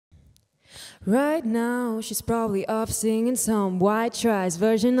Right now, she's probably up singing some white trash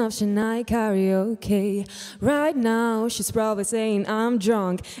version of Shania karaoke. Right now, she's probably saying I'm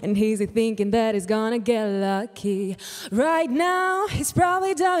drunk, and he's thinking that he's gonna get lucky. Right now, he's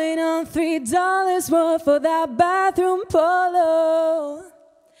probably dying on $3 worth for that bathroom polo.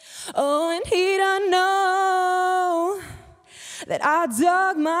 Oh, and he don't know that I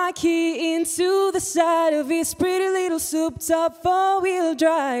dug my key into the side of his pretty little souped-up four-wheel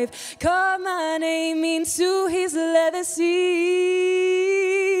drive, carved my name into his leather seats.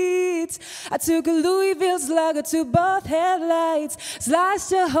 I took a Louisville slugger to both headlights,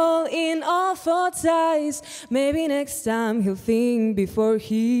 sliced a hole in all four tires. Maybe next time he'll think before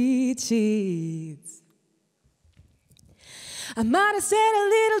he cheats. I might have set a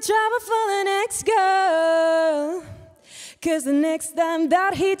little trouble for the next girl, 'cause the next time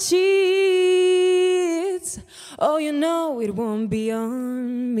that he cheats, oh, you know it won't be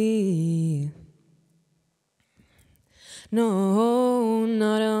on me. No,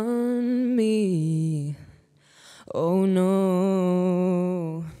 not on me. Oh,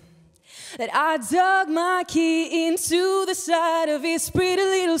 no. That I dug my key into the side of his pretty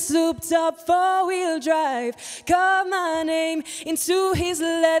little souped-up four-wheel drive, carved my name into his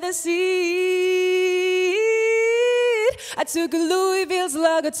leather seat. I took a Louisville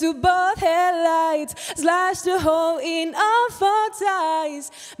slugger to both headlights, slashed a hole in all four tires.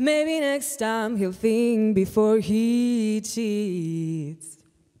 Maybe next time he'll think before he cheats.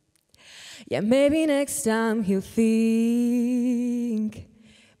 Yeah, maybe next time he'll think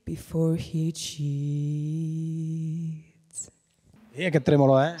before he cheats. Aquest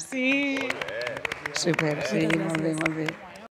tremolo, eh? Sí. Super, sí, molt bé, molt bé.